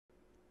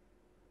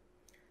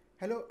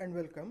Hello and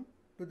welcome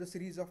to the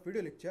series of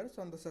video lectures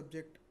on the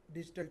subject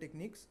Digital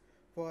Techniques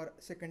for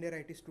second year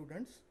IT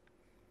students.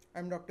 I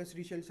am Dr.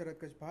 Shrishail Sharad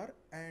Gajbhar,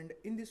 and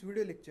in this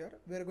video lecture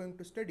we are going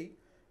to study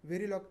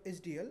Verilog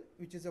HDL,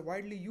 which is a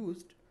widely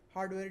used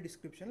hardware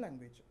description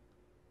language.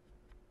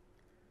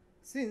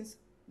 Since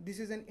this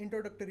is an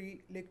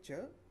introductory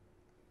lecture,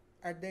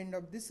 at the end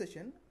of this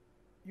session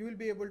you will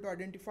be able to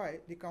identify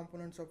the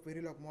components of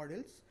Verilog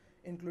models,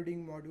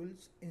 including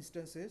modules,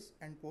 instances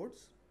and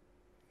ports.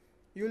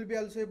 You will be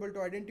also able to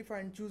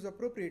identify and choose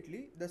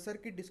appropriately the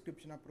circuit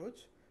description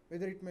approach,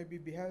 whether it may be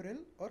behavioral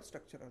or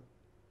structural.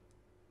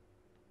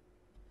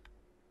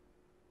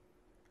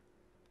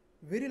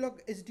 Verilog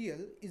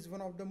HDL is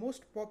one of the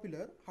most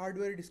popular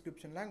hardware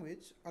description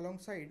language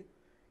alongside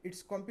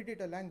its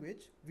competitor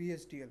language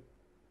VHDL.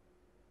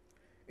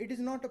 It is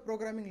not a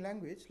programming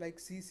language like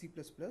C, C++.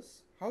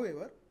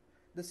 However,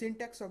 the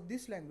syntax of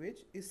this language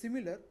is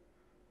similar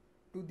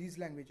to these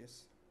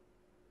languages.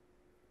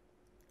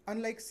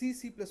 Unlike C,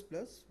 C++,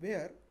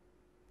 where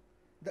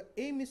the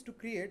aim is to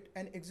create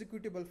an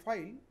executable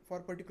file for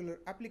a particular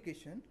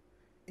application,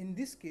 in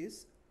this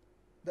case,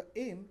 the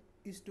aim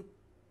is to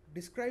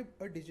describe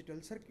a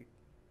digital circuit.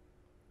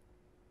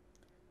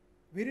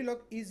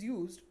 Verilog is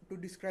used to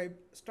describe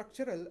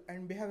structural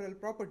and behavioral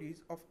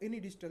properties of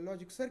any digital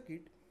logic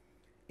circuit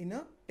in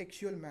a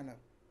textual manner.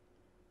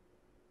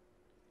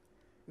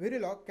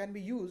 Verilog can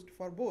be used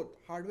for both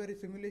hardware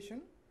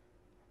simulation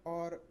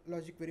or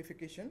logic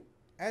verification,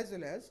 as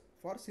well as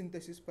for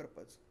synthesis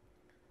purpose.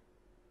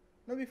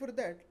 Now before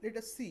that, let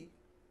us see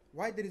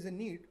why there is a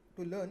need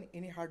to learn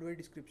any hardware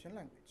description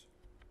language.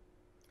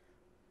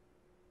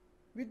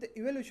 With the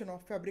evolution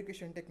of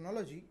fabrication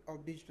technology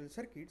of digital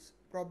circuits,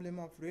 problem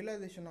of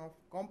realization of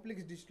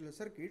complex digital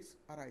circuits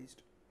arose,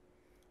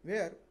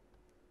 where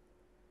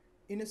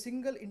in a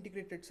single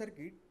integrated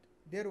circuit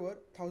there were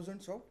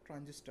thousands of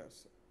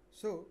transistors.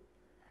 So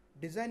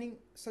designing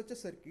such a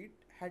circuit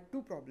had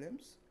two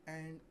problems,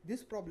 and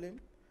this problem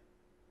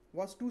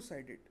was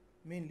two-sided,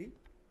 mainly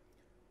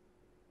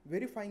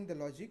verifying the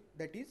logic,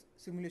 that is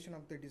simulation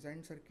of the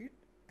designed circuit,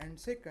 and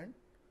second,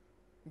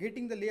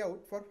 getting the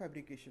layout for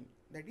fabrication,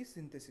 that is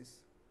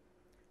synthesis,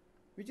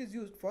 which is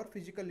used for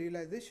physical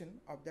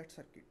realization of that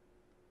circuit.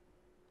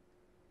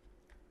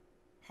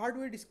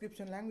 Hardware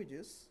description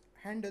languages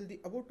handle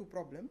the above two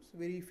problems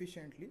very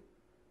efficiently,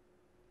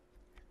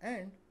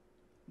 and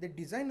the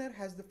designer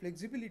has the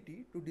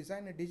flexibility to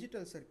design a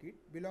digital circuit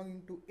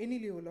belonging to any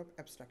level of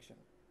abstraction.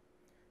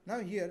 Now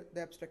here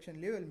the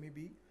abstraction level may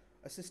be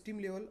a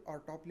system level or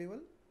top level,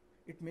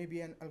 it may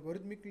be an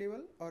algorithmic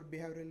level or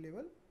behavioral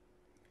level,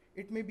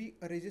 it may be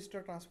a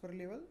register transfer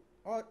level,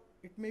 or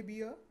it may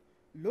be a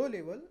low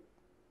level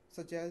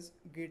such as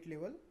gate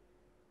level.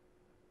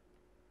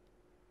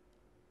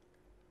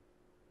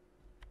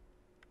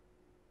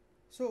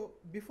 So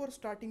before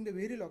starting the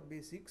Verilog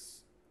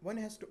basics, one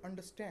has to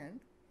understand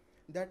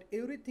that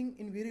everything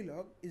in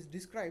Verilog is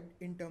described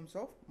in terms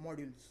of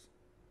modules.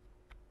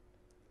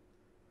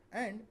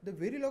 And the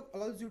Verilog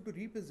allows you to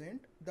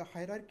represent the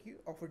hierarchy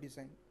of a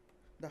design.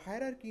 The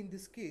hierarchy in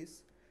this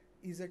case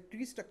is a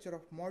tree structure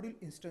of module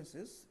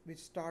instances which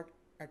start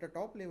at a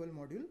top level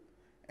module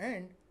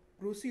and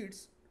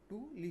proceeds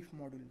to leaf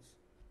modules.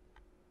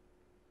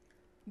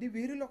 The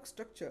Verilog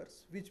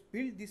structures which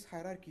build this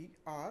hierarchy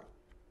are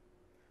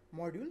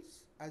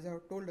modules. As I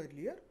have told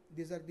earlier,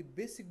 these are the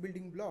basic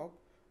building block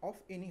of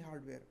any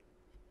hardware,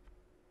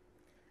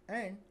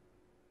 and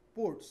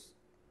ports.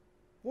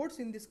 Ports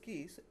in this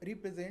case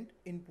represent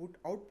input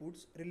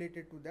outputs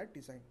related to that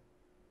design.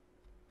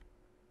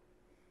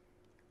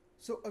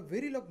 So a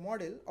Verilog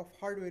model of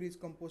hardware is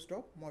composed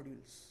of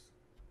modules.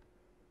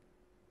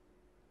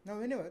 Now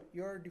whenever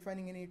you are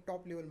defining any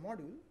top level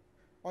module,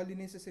 all the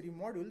necessary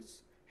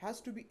modules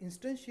has to be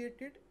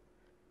instantiated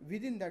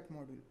within that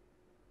module.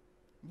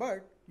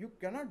 But you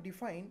cannot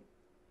define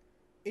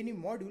any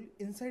module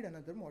inside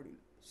another module.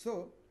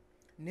 So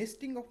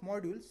nesting of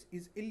modules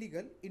is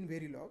illegal in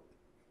Verilog.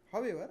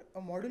 However, a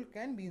module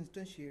can be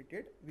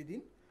instantiated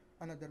within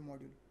another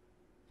module.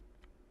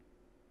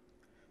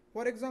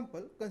 For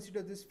example,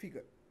 consider this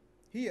figure.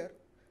 Here,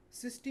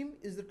 system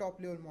is the top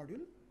level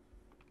module.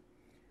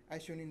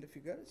 As shown in the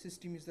figure,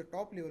 system is the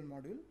top level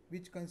module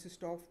which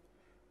consists of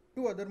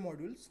two other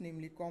modules,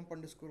 namely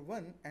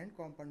comp_1 and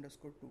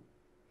comp_2.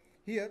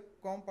 Here,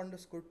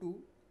 comp_2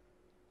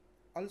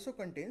 also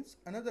contains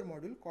another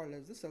module called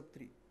as the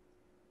sub3.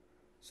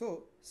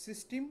 So,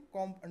 system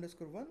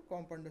comp_1,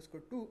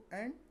 comp_2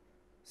 and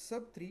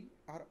sub3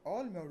 are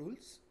all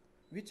modules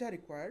which are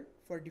required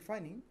for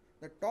defining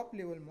the top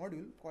level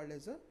module called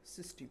as a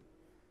system.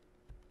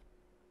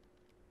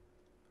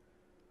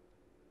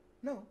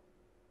 Now,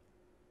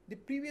 the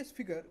previous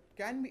figure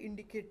can be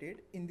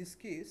indicated in this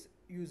case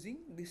using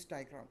this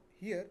diagram.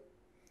 Here,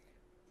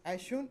 as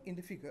shown in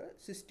the figure,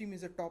 system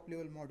is a top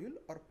level module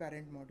or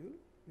parent module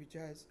which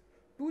has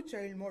two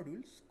child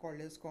modules called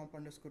as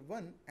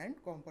comp_1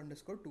 and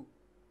comp_2.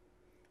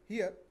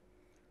 Here,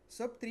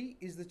 sub3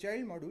 is the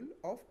child module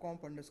of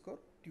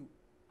comp_2.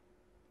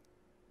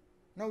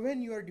 Now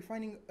when you are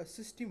defining a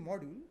system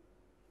module,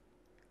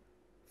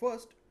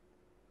 First,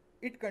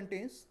 it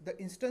contains the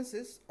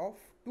instances of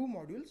two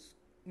modules,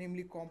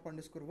 namely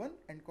comp_1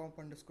 and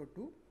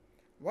comp_2,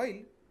 while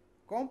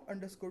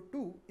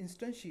comp_2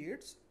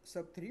 instantiates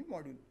sub3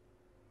 module.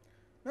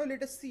 Now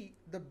let us see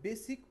the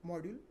basic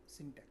module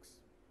syntax.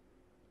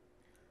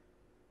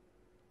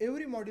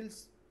 Every module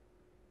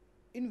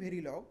in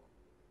Verilog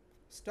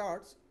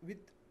starts with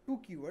two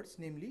keywords,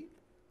 namely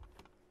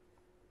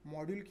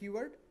module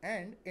keyword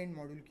and end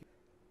module keyword.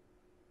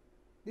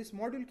 This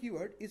module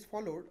keyword is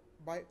followed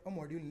by a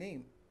module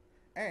name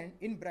and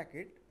in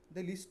bracket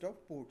the list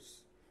of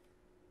ports.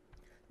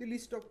 The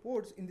list of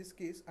ports in this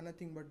case are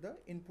nothing but the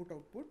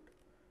input-output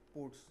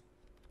ports.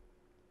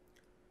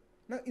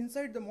 Now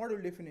inside the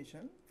module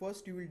definition,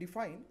 first you will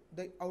define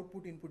the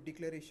output-input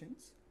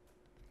declarations.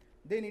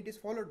 Then it is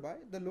followed by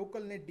the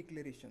local net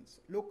declarations.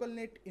 Local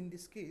net in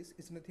this case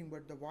is nothing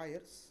but the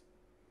wires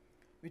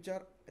which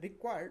are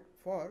required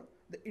for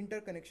the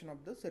interconnection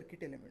of the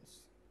circuit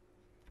elements.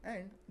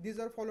 And these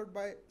are followed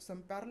by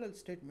some parallel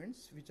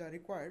statements which are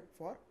required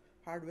for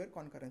hardware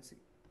concurrency.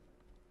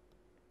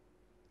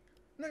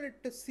 Now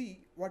let us see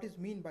what is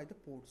meant by the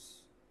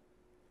ports.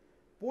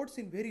 Ports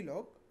in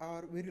Verilog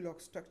are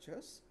Verilog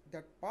structures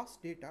that pass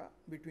data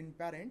between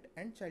parent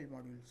and child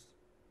modules.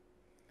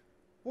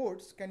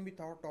 Ports can be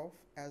thought of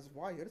as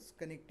wires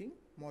connecting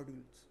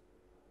modules.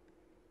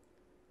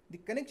 The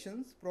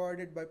connections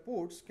provided by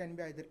ports can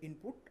be either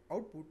input,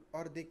 output,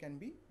 or they can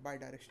be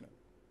bidirectional,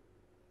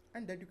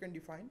 and that you can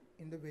define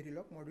in the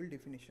Verilog module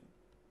definition.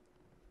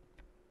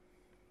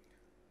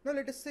 Now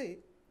let us say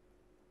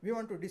we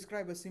want to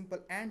describe a simple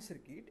AND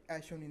circuit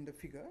as shown in the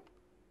figure.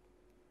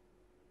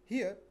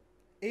 Here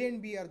A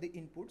and B are the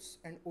inputs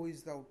and O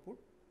is the output.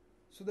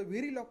 So the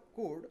Verilog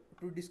code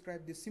to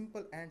describe this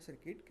simple AND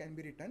circuit can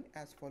be written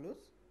as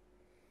follows.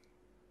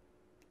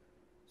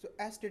 So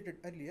as stated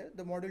earlier,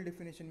 the module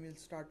definition will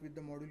start with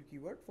the module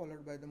keyword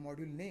followed by the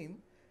module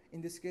name.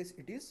 In this case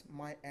it is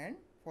my AND,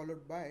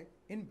 followed by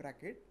in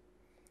bracket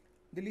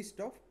the list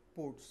of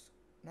ports.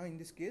 Now in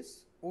this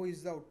case O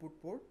is the output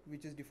port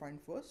which is defined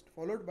first,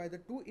 followed by the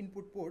two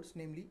input ports,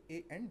 namely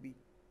A and B.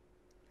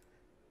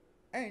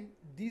 And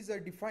these are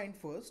defined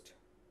first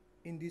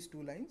in these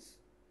two lines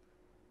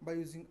by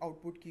using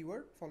output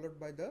keyword followed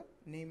by the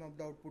name of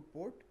the output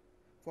port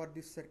for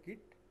this circuit,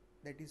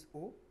 that is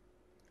O,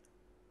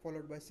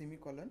 followed by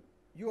semicolon.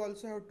 You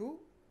also have to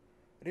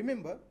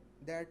remember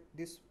that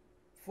this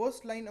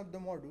first line of the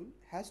module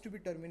has to be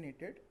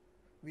terminated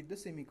with the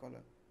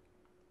semicolon.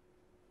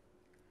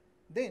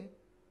 Then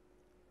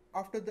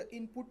after the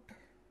input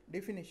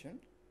definition,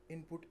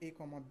 input A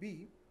comma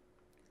B,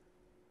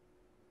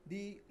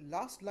 the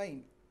last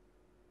line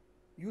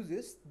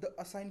uses the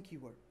assign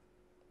keyword.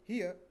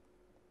 Here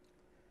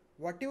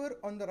whatever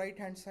on the right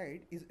hand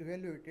side is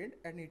evaluated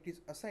and it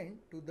is assigned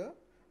to the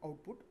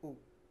output O.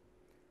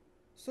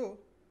 So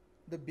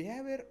the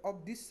behavior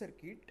of this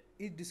circuit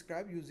is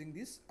described using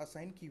this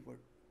assign keyword.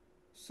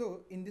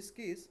 So in this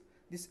case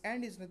this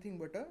AND is nothing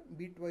but a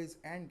bitwise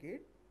AND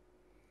gate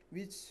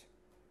which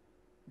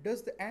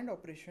does the AND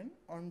operation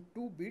on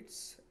two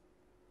bits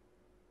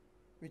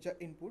which are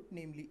input,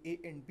 namely A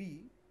and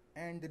B,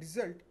 and the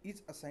result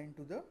is assigned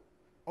to the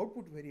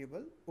output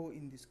variable O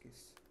in this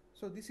case.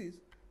 So this is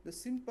the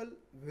simple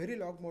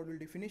Verilog module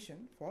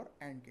definition for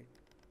AND gate.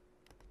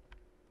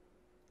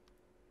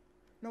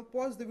 Now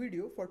pause the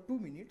video for 2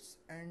 minutes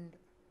and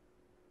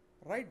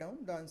write down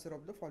the answer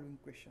of the following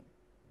question.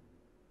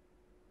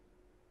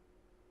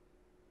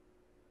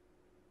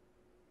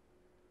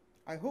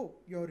 I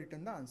hope you have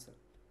written the answer.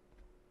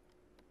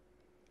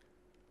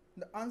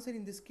 The answer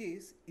in this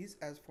case is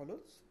as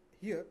follows.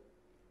 Here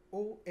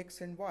O,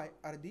 X and Y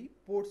are the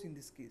ports in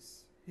this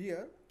case.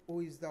 Here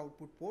O is the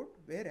output port,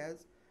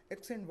 whereas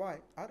X and Y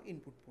are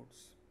input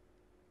ports.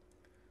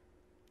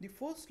 The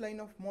first line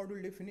of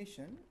module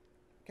definition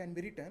can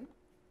be written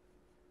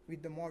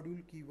with the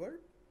module keyword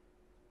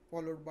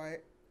followed by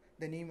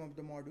the name of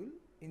the module.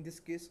 In this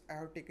case I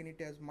have taken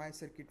it as my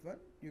circuit 1.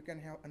 You can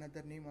have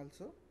another name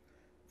also,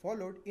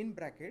 followed in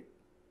bracket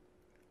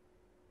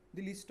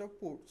the list of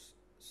ports.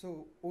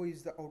 So O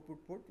is the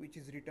output port which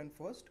is written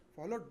first,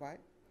 followed by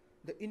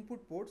the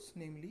input ports,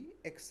 namely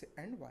X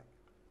and Y.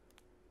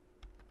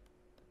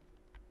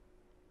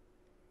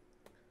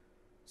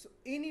 So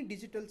any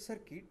digital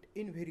circuit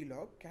in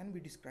Verilog can be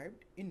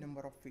described in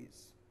number of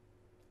ways,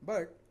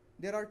 but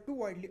there are two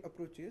widely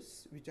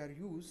approaches which are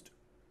used,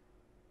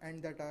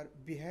 and that are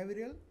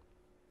behavioral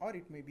or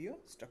it may be a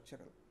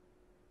structural,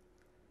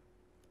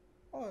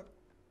 or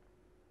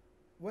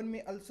one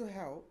may also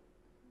have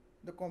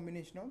the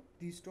combination of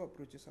these two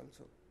approaches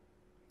also.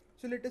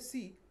 So let us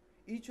see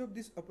each of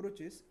these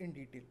approaches in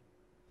detail.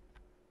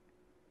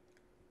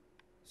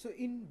 So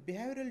in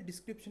behavioral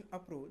description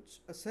approach,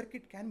 a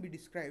circuit can be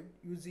described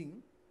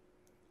using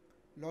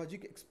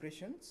logic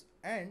expressions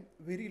and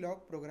Verilog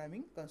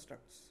programming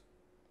constructs.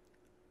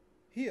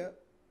 Here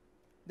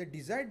the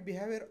desired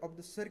behavior of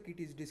the circuit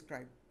is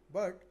described,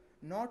 but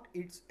not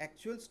its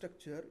actual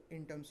structure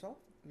in terms of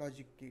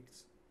logic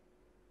gates.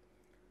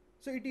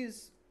 So it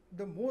is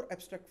the more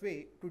abstract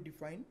way to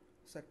define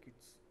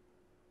circuits.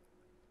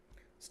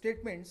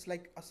 Statements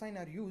like assign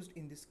are used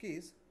in this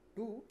case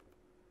to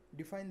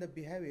define the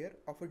behavior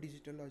of a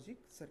digital logic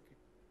circuit.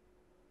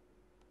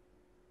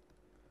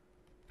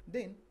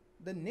 Then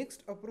the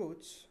next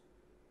approach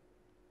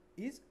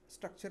is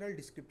structural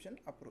description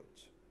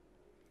approach.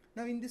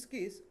 Now in this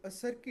case, a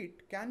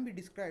circuit can be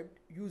described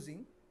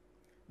using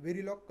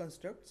Verilog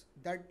constructs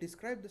that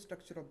describe the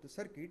structure of the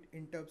circuit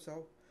in terms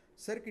of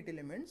circuit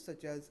elements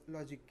such as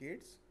logic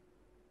gates.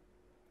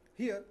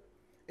 Here,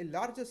 a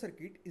larger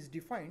circuit is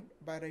defined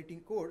by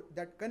writing code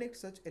that connects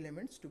such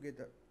elements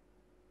together.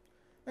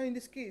 Now in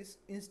this case,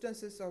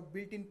 instances of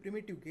built-in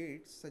primitive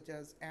gates such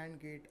as AND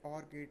gate,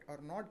 OR gate or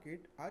NOT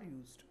gate are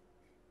used.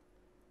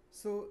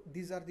 So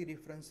these are the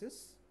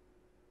references.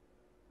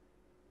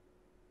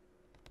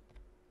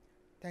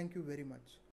 Thank you very much.